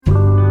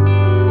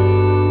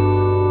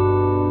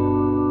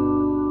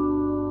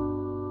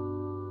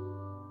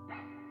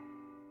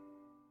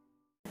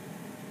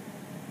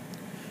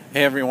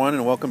Hey everyone,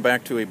 and welcome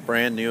back to a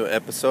brand new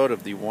episode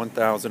of the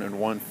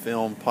 1001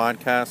 Film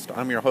Podcast.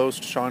 I'm your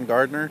host, Sean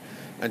Gardner,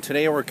 and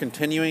today we're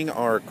continuing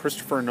our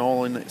Christopher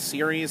Nolan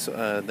series.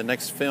 The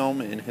next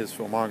film in his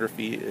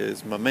filmography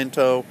is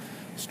Memento,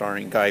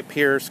 starring Guy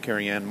Pearce,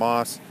 Carrie-Anne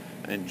Moss,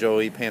 and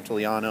Joey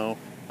Pantoliano.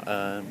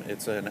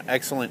 It's an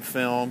excellent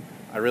film.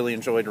 I really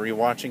enjoyed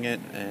rewatching it,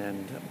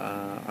 and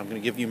I'm going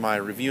to give you my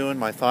review and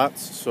my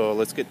thoughts, so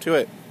let's get to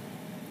it.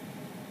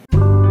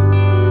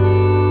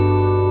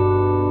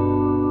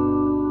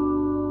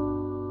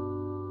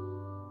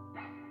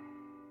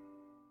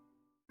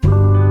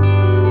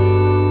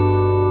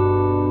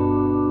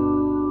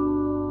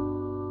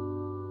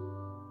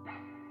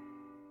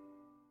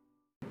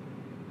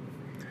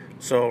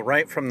 So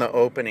right from the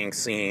opening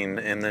scene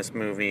in this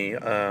movie,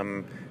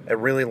 it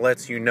really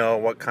lets you know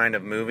what kind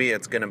of movie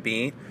it's going to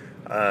be.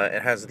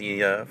 It has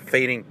the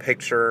fading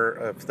picture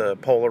of the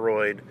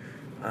Polaroid,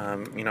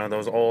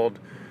 those old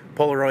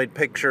Polaroid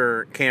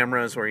picture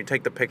cameras where you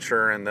take the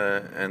picture and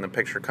the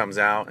picture comes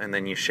out and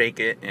then you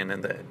shake it and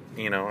then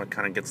it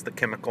kind of gets the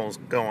chemicals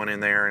going in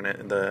there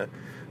and the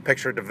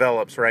picture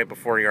develops right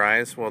before your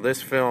eyes. Well,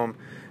 this film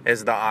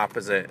is the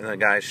opposite. The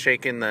guy's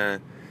shaking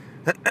the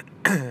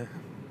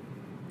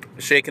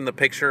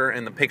picture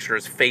and the picture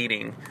is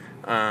fading,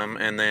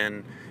 and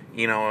then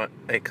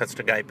it cuts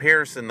to Guy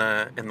Pearce and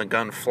the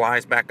gun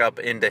flies back up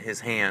into his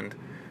hand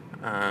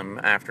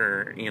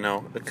after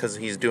because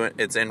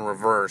it's in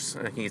reverse.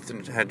 He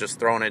had just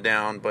thrown it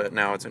down, but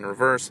now it's in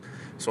reverse,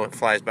 so it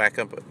flies back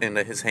up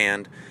into his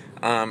hand.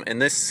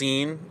 And this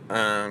scene,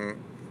 the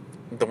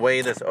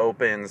way this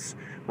opens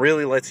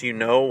really lets you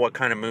know what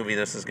kind of movie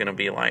this is going to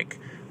be like.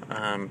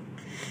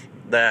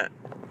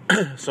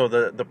 So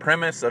the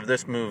premise of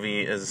this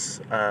movie is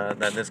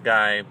that this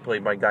guy,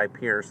 played by Guy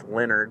Pearce,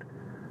 Leonard,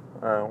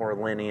 or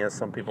Lenny as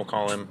some people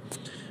call him,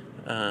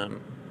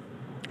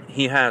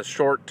 he has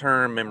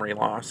short-term memory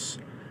loss,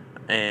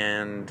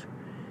 and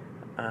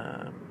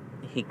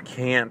he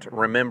can't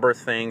remember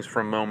things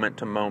from moment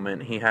to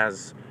moment. He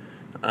has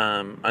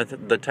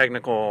the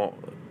technical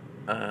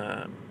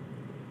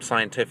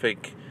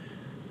scientific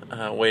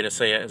way to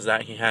say it is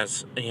that he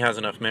has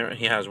enough memory.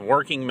 He has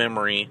working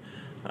memory.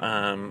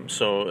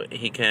 So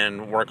he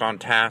can work on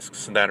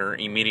tasks that are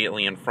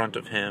immediately in front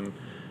of him,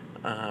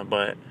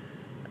 but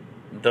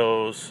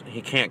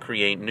he can't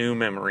create new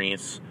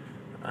memories.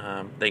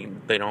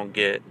 They don't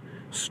get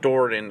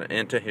stored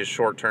into his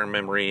short-term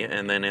memory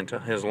and then into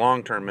his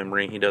long-term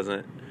memory. It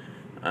doesn't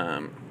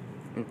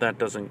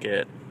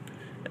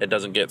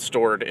get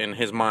stored in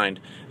his mind.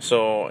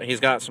 So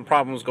he's got some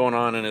problems going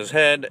on in his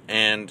head,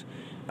 and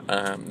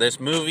this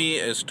movie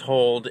is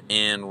told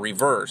in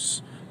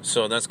reverse.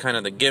 So that's kind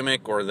of the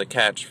gimmick or the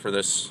catch for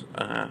this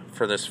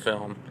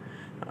film,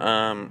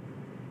 and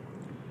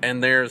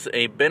there's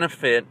a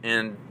benefit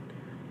in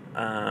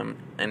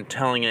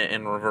telling it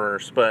in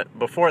reverse. But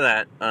before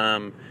that,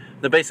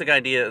 the basic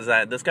idea is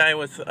that this guy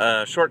with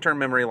short-term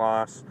memory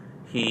loss,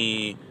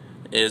 he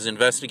is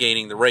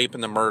investigating the rape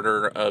and the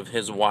murder of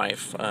his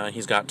wife.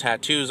 He's got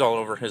tattoos all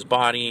over his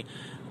body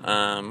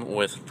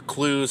with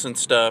clues and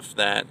stuff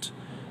that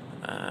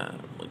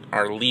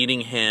are leading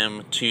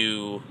him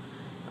to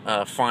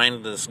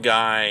find this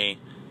guy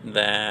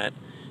that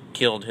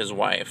killed his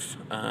wife.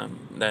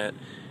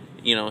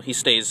 He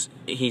says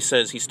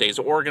he stays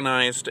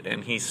organized,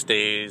 and he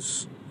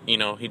stays, he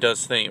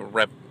does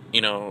things,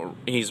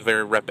 he's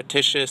very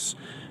repetitious,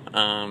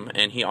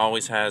 and he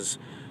always has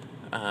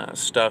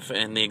stuff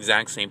in the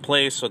exact same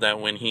place, so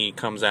that when he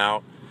comes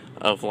out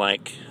of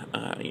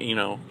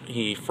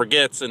he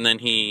forgets, and then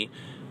he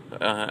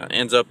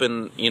ends up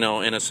in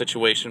a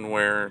situation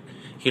where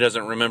he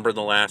doesn't remember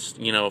the last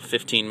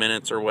 15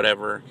 minutes or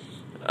whatever.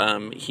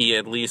 He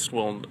at least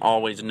will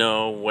always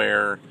know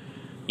where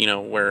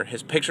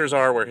his pictures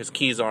are, where his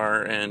keys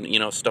are,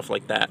 and stuff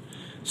like that.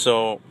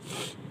 So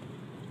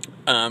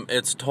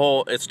it's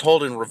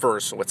told in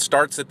reverse. So it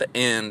starts at the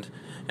end,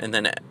 and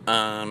then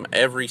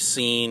every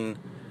scene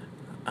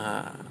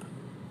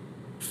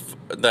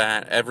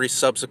every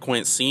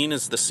subsequent scene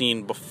is the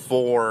scene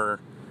before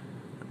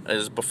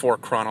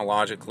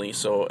chronologically.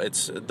 So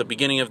it's the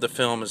beginning of the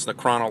film is the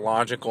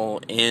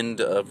chronological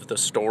end of the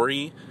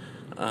story,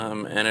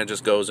 and it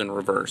just goes in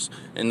reverse.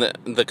 And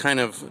the kind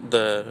of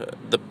the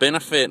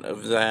benefit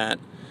of that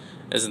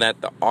is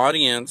that the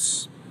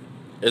audience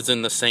is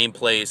in the same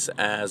place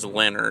as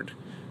Leonard,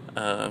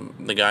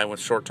 the guy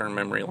with short-term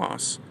memory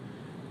loss,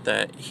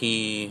 that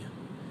he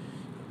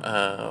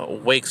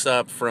wakes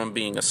up from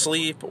being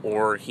asleep,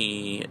 or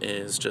he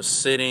is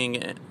just sitting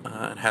and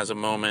has a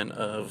moment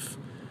of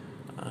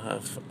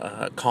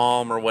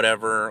calm or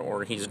whatever,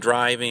 or he's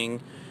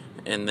driving,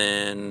 and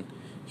then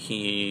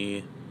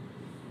he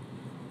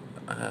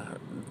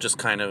just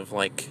kind of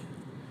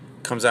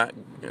comes out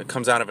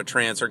of a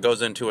trance or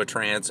goes into a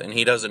trance, and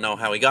he doesn't know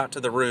how he got to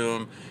the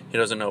room. He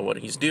doesn't know what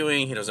he's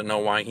doing. He doesn't know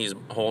why he's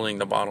holding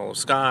the bottle of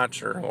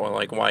scotch, or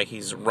why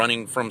he's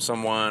running from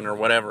someone or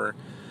whatever.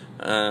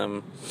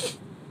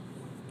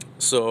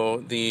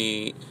 So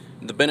the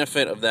the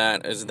benefit of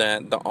that is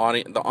that the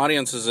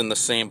audience is in the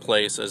same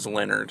place as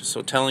Leonard.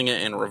 So telling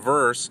it in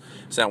reverse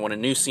is that when a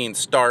new scene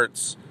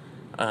starts,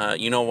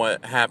 you know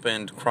what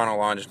happened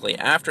chronologically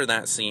after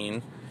that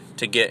scene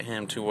to get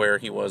him to where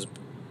he was,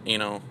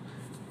 to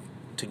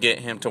get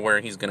him to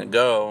where he's going to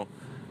go,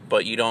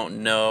 but you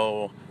don't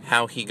know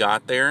how he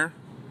got there,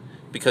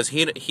 because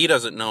he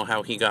doesn't know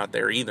how he got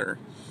there either.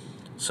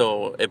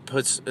 So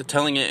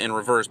telling it in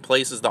reverse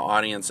places the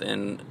audience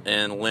in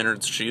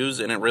Leonard's shoes,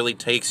 and it really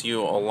takes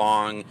you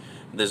along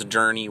this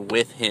journey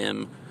with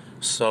him,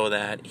 so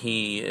that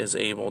he is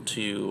able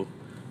to,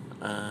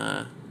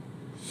 I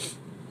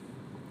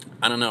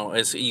don't know,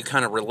 as you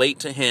kind of relate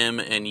to him,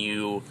 and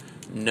you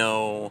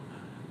know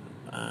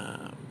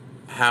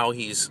how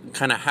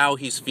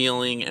he's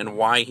feeling and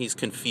why he's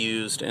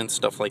confused and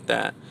stuff like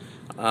that.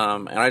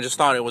 And I just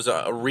thought it was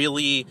a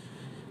really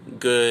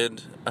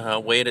good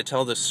way to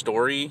tell this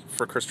story,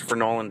 for Christopher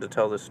Nolan to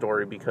tell this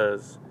story,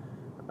 because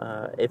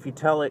if you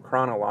tell it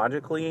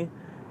chronologically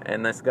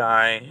and this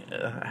guy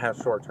has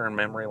short-term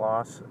memory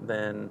loss,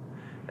 then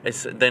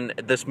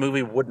this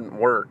movie wouldn't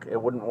work.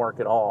 It wouldn't work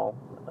at all,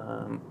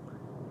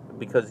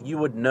 because you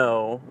would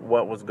know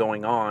what was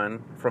going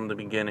on from the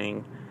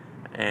beginning,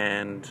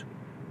 and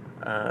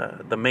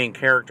the main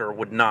character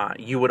would not.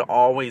 You would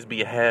always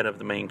be ahead of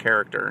the main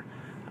character,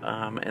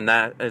 and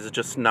that is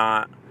just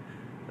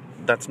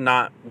that's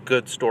not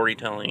good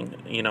storytelling.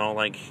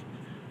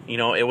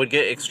 It would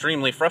get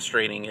extremely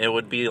frustrating. It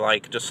would be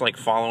just like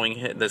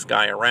following this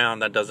guy around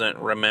that doesn't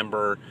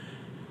remember,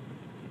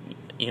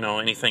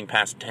 anything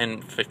past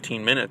 10,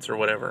 15 minutes or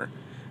whatever.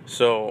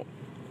 So,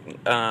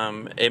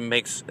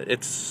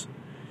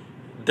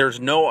 there's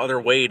no other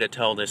way to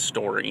tell this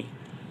story,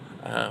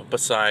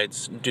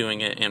 besides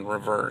doing it in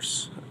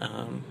reverse.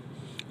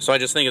 So I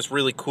just think it's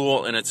really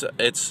cool, and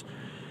it's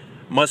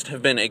must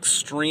have been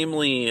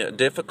extremely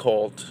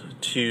difficult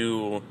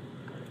to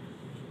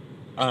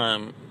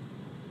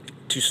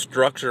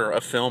structure a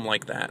film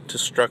like that, to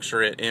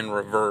structure it in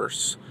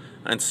reverse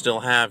and still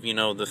have, the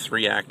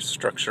 3-act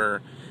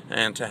structure,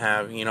 and to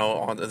have,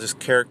 all this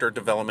character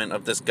development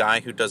of this guy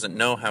who doesn't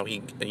know how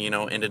he,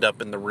 ended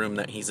up in the room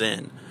that he's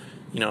in,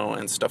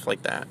 and stuff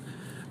like that.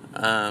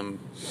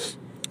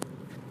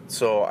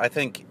 So I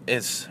think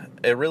it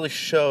really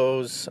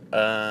shows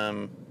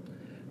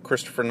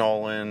Christopher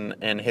Nolan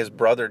and his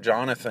brother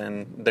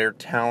Jonathan, their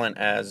talent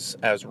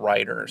as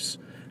writers,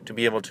 to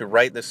be able to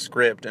write this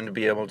script and to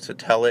be able to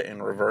tell it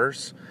in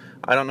reverse.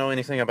 I don't know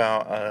anything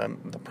about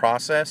the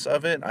process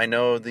of it. I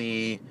know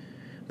the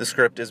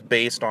script is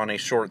based on a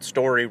short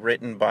story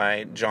written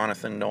by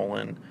Jonathan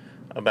Nolan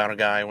about a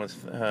guy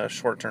with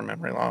short-term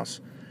memory loss,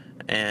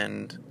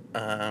 and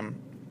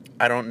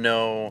I don't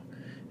know.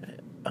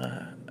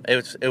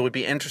 It would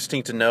be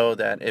interesting to know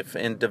that if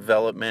in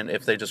development,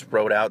 if they just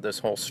wrote out this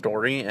whole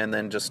story and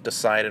then just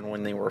decided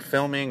when they were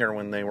filming or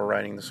when they were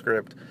writing the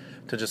script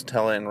to just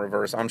tell it in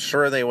reverse. I'm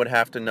sure they would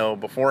have to know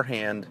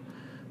beforehand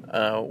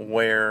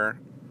where,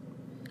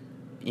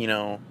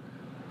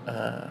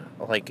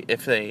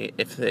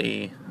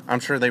 I'm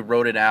sure they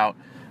wrote it out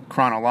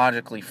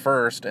chronologically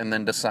first and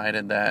then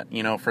decided that,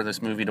 for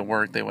this movie to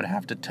work, they would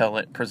have to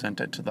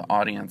present it to the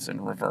audience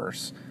in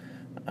reverse.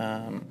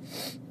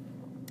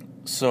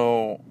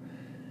 So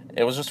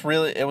it was just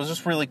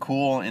really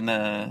cool, and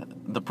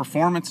the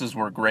performances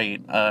were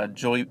great.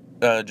 Joe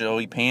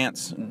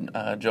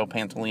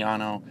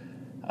Pantoliano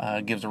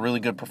gives a really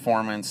good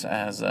performance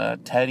as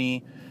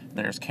Teddy.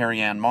 There's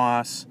Carrie Ann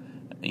Moss,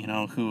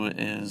 who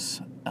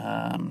is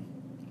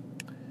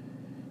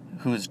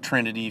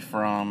Trinity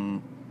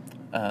from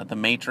The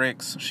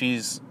Matrix.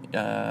 She's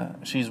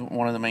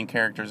one of the main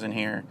characters in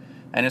here,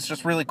 and it's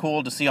just really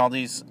cool to see all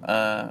these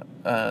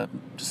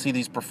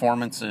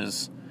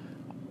performances.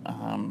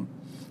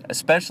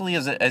 Especially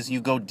as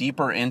you go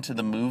deeper into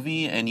the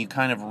movie and you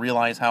kind of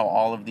realize how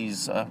all of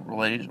these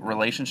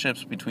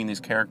relationships between these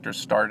characters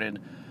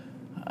started,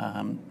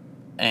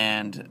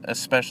 and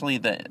especially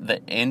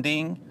the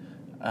ending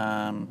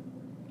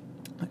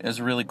is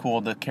really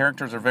cool. The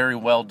characters are very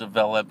well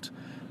developed.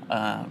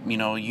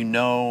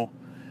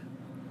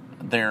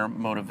 Their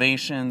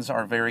motivations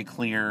are very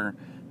clear.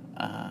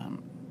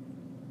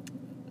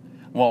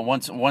 Well,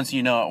 once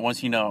you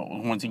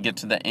get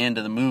to the end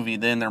of the movie,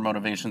 then their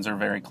motivations are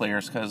very clear,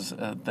 because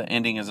the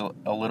ending is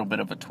a little bit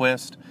of a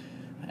twist.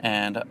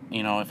 And,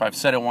 if I've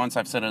said it once,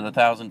 I've said it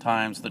 1,000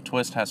 times. The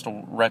twist has to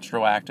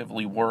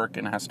retroactively work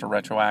and has to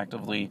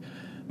retroactively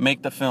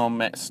make the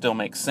film still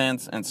make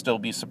sense and still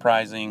be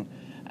surprising.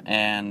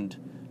 And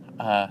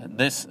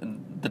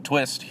the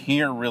twist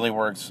here really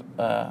works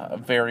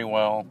very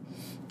well.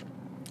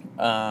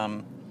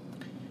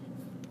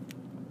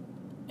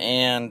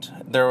 And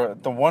the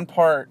one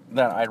part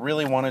that I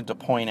really wanted to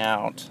point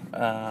out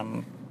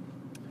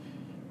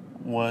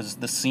was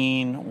the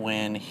scene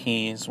when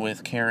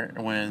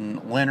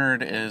when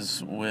Leonard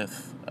is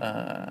with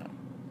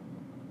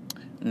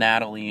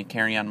Natalie,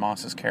 Carrie Ann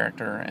Moss's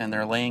character, and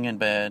they're laying in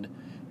bed,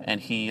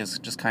 and he is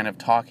just kind of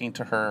talking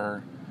to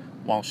her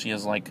while she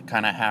is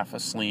kind of half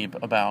asleep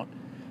about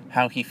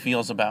how he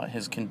feels about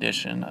his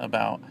condition,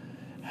 about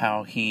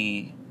how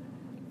he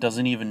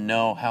doesn't even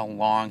know how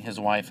long his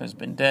wife has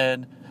been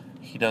dead.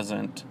 He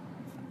doesn't,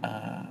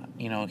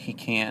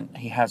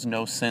 he has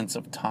no sense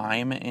of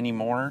time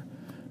anymore.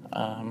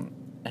 And,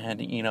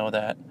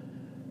 that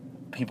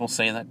people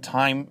say that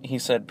time, he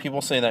said,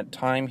 people say that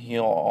time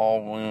heal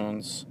all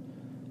wounds.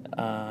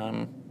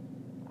 And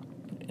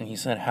he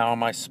said, how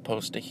am I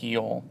supposed to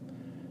heal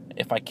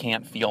if I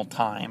can't feel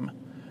time?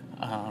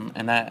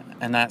 And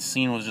that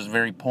scene was just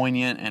very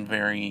poignant and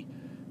very,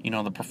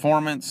 the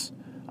performance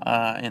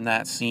in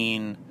that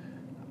scene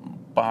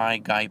by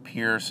Guy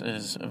Pearce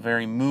is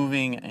very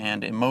moving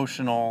and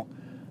emotional.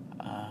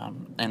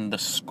 And the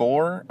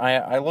score,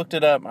 I looked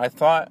it up.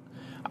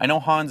 I know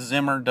Hans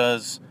Zimmer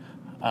does,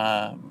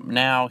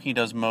 now he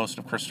does most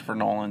of Christopher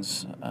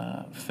Nolan's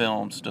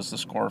films, does the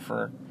score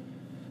for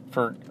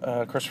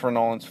Christopher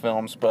Nolan's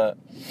films, but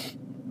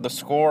the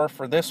score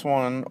for this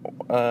one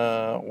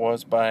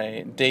was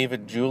by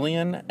David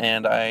Julian,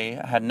 and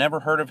I had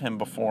never heard of him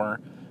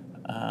before,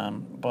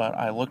 but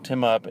I looked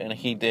him up, and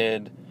he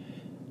did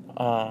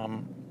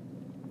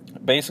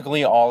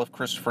basically all of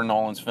Christopher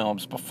Nolan's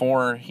films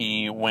before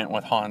he went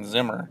with Hans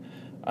Zimmer.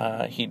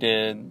 He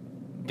did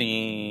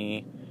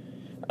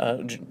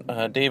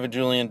David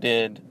Julian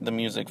did the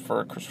music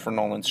for Christopher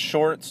Nolan's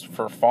shorts,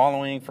 for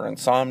Following, for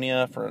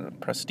Insomnia, for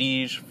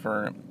Prestige,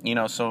 for,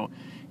 so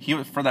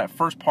he, for that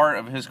first part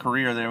of his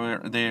career,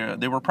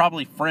 they were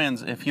probably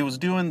friends. If he was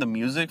doing the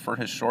music for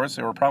his shorts,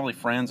 they were probably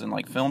friends in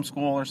like film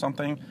school or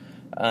something.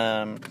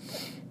 But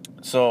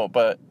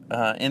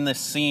in this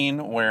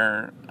scene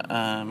where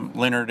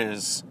Leonard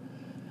is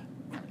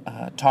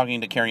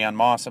talking to Carrie-Anne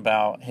Moss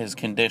about his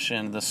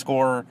condition, the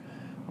score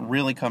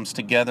really comes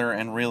together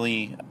and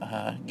really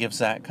gives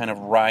that kind of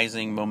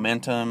rising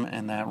momentum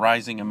and that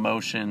rising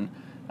emotion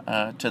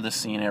to the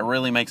scene. It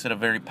really makes it a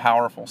very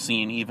powerful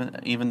scene,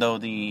 even though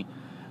the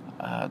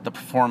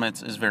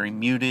performance is very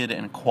muted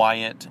and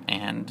quiet,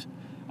 and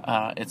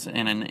it's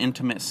in an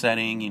intimate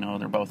setting.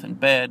 They're both in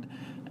bed,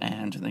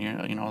 and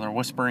they're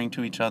whispering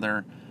to each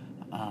other.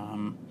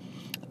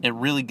 It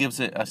really gives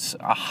it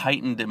a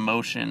heightened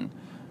emotion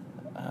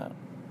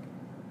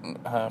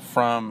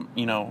from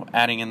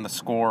adding in the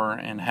score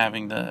and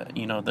having the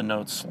the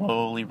notes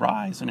slowly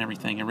rise and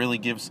everything. It really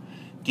gives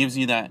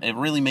you that. It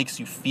really makes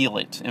you feel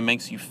it. It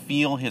makes you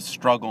feel his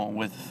struggle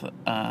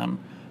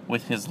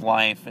with his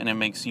life, and it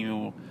makes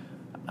you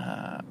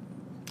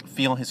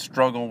feel his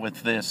struggle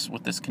with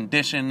this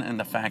condition, and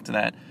the fact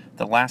that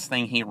the last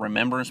thing he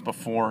remembers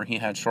before he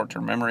had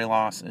short-term memory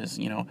loss is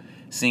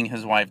seeing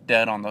his wife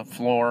dead on the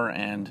floor,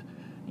 and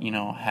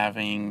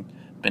having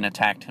been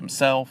attacked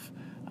himself,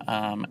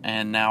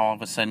 and now all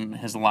of a sudden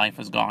his life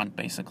is gone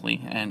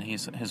basically, and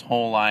his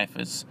whole life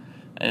is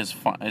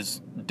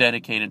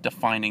dedicated to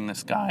finding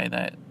this guy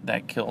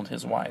that killed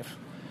his wife.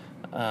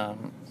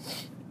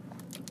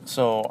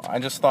 So I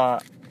just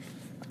thought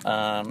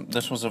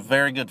this was a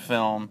very good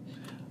film.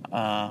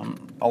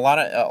 A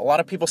lot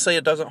of people say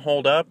it doesn't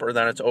hold up or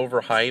that it's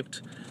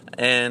overhyped,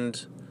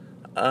 and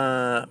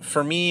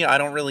for me, I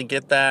don't really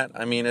get that.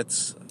 I mean,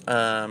 it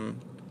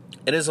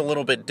is a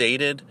little bit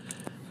dated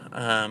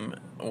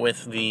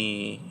with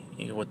the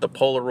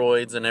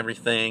Polaroids and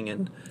everything,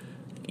 and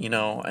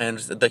and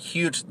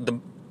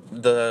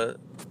the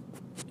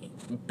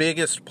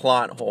biggest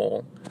plot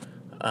hole.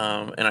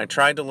 And I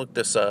tried to look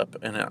this up,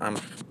 and I'm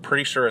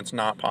pretty sure it's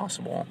not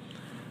possible.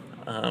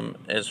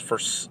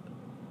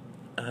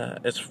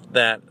 It's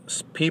that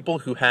people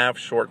who have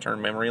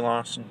short-term memory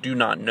loss do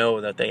not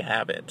know that they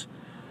have it.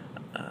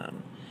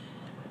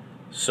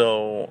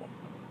 So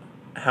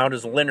how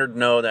does Leonard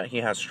know that he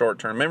has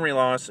short-term memory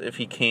loss if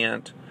he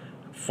can't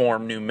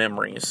form new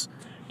memories?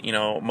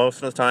 Most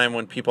of the time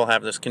when people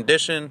have this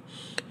condition,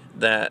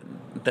 that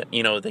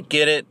they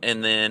get it,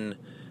 and then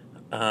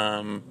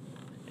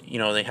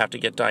they have to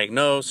get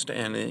diagnosed,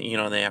 and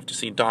they have to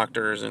see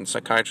doctors and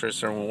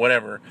psychiatrists or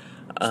whatever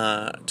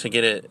to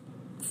get it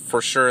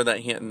for sure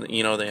that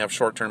they have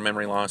short-term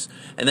memory loss.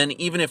 And then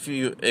even if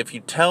you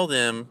tell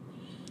them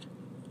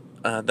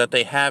that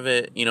they have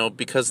it,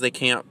 because they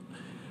can't,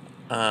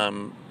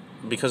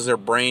 because their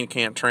brain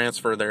can't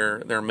transfer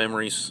their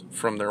memories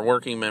from their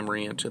working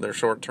memory into their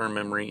short-term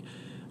memory,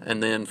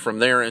 and then from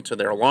there into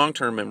their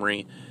long-term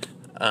memory,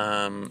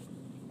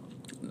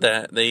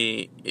 that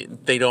they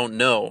don't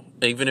know.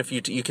 Even if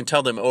you can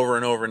tell them over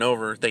and over and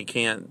over, they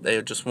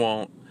just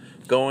won't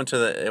go into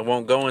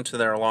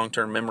their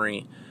long-term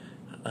memory.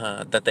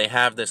 That they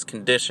have this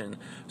condition.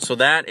 So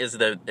that is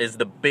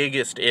the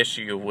biggest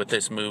issue with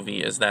this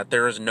movie, is that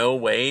there is no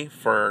way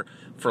for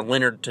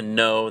Leonard to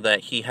know that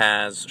he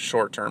has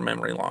short-term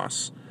memory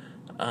loss.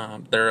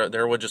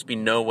 There would just be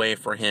no way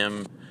for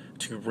him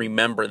to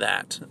remember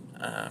that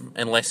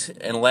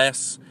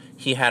unless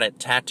he had it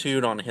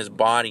tattooed on his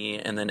body,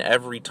 and then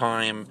every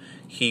time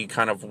he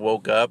kind of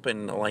woke up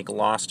and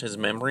lost his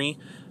memory,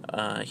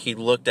 he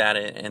looked at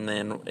it, and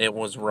then it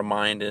was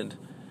reminded.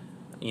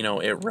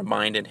 It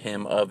reminded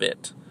him of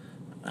it.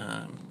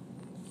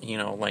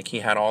 He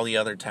had all the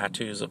other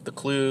tattoos of the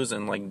clues,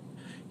 and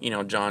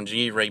John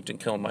G. raped and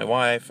killed my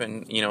wife,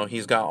 and,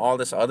 he's got all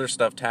this other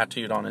stuff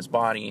tattooed on his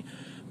body,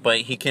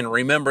 but he can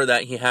remember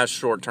that he has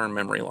short-term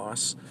memory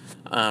loss.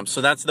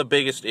 So that's the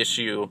biggest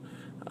issue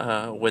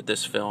with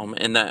this film.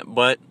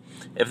 But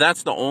if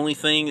that's the only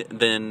thing,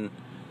 then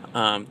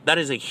that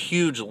is a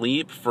huge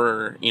leap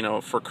for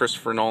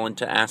Christopher Nolan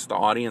to ask the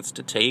audience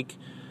to take.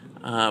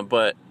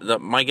 But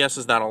my guess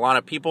is that a lot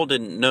of people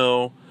didn't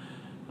know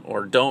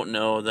or don't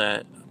know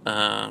that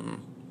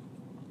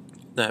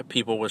that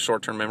people with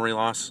short-term memory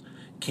loss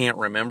can't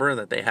remember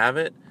that they have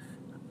it.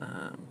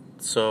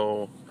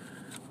 So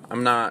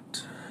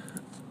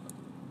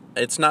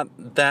it's not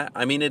that,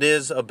 it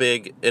is a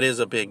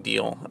big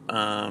deal.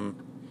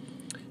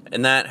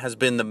 And that has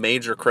been the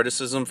major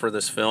criticism for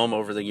this film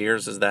over the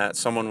years, is that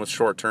someone with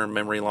short-term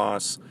memory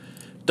loss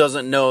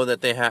doesn't know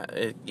that they have,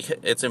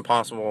 it's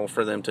impossible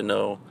for them to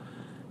know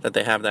that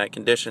they have that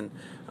condition.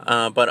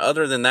 But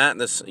other than that,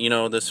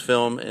 this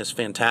film is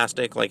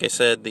fantastic. Like I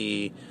said,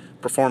 the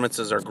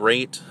performances are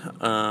great.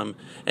 And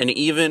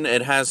even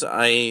it has,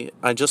 I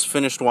just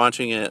finished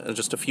watching it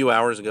just a few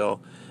hours ago,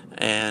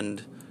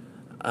 and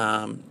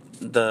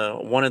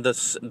one of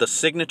the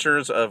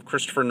signatures of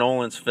Christopher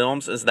Nolan's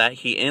films is that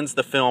he ends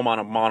the film on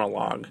a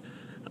monologue.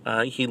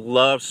 He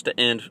loves to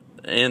end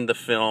the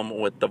film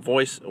with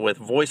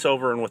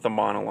voiceover and with a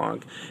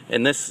monologue.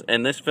 And this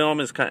film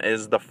is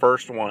the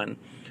first one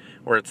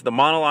where it's the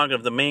monologue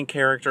of the main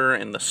character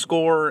and the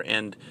score,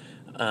 and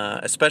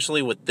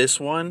especially with this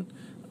one,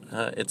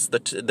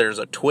 there's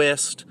a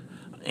twist,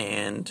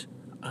 and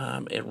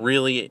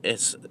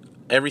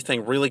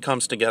everything really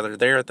comes together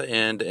there at the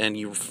end, and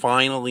you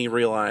finally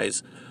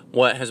realize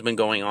what has been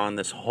going on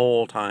this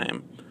whole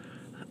time.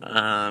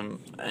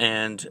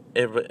 And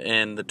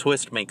the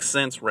twist makes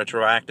sense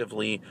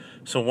retroactively.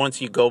 So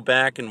once you go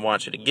back and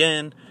watch it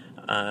again,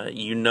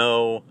 you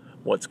know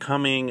what's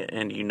coming,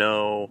 and you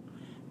know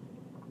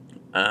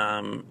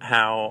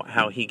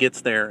how he gets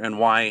there and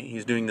why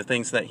he's doing the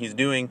things that he's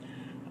doing.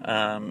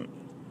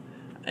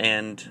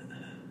 And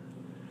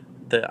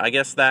I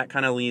guess that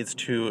kind of leads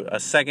to a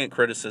second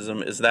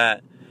criticism, is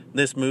that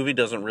this movie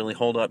doesn't really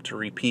hold up to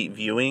repeat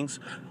viewings.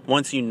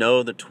 Once you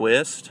know the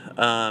twist,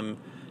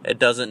 it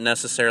doesn't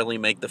necessarily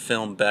make the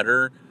film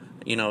better.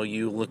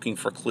 You looking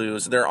for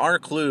clues. There are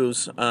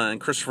clues, and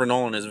Christopher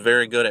Nolan is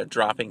very good at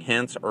dropping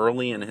hints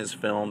early in his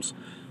films.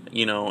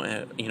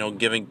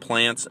 Giving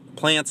plants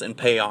and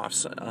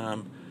payoffs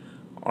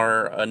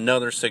are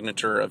another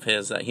signature of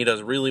his that he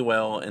does really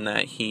well, and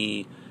that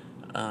he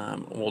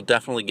will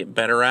definitely get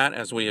better at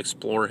as we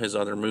explore his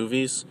other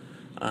movies,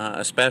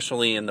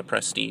 especially in The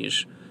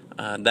Prestige.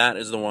 That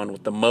is the one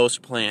with the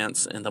most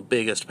plants and the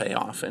biggest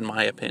payoff, in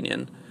my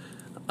opinion.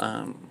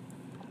 And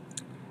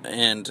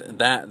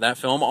that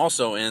film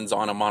also ends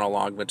on a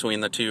monologue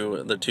between the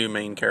two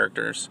main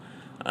characters,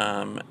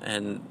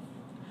 and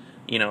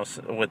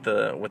with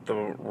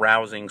the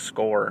rousing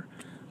score,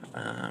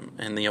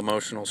 and the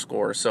emotional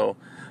score. So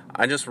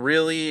I just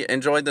really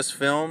enjoyed this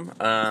film.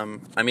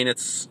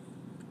 It's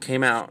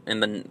came out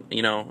in the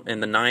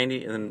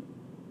 90s, in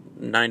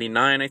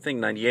 99, I think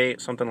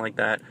 98, something like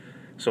that.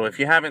 So if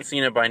you haven't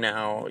seen it by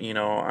now,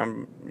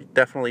 I'm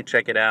definitely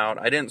check it out.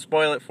 I didn't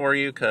spoil it for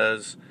you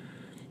because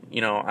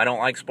I don't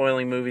like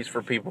spoiling movies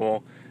for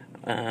people.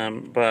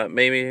 But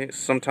maybe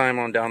sometime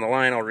on down the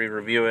line I'll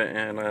re-review it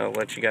and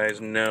let you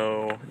guys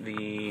know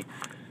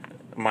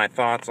my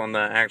thoughts on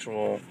the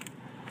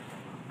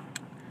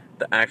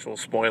actual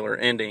spoiler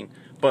ending.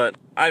 But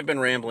I've been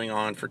rambling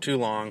on for too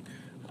long.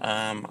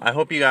 I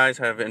hope you guys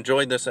have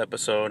enjoyed this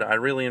episode. I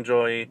really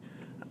enjoy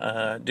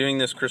doing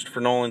this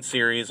Christopher Nolan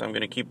series. I'm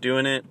going to keep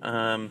doing it.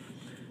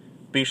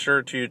 Be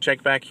sure to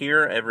check back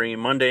here every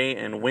Monday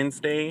and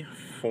Wednesday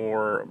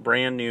for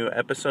brand new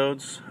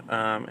episodes.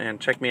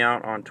 And check me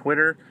out on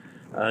Twitter.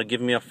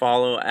 Give me a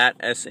follow at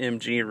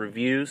SMG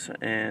Reviews.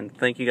 And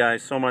thank you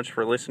guys so much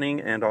for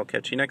listening, and I'll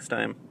catch you next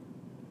time.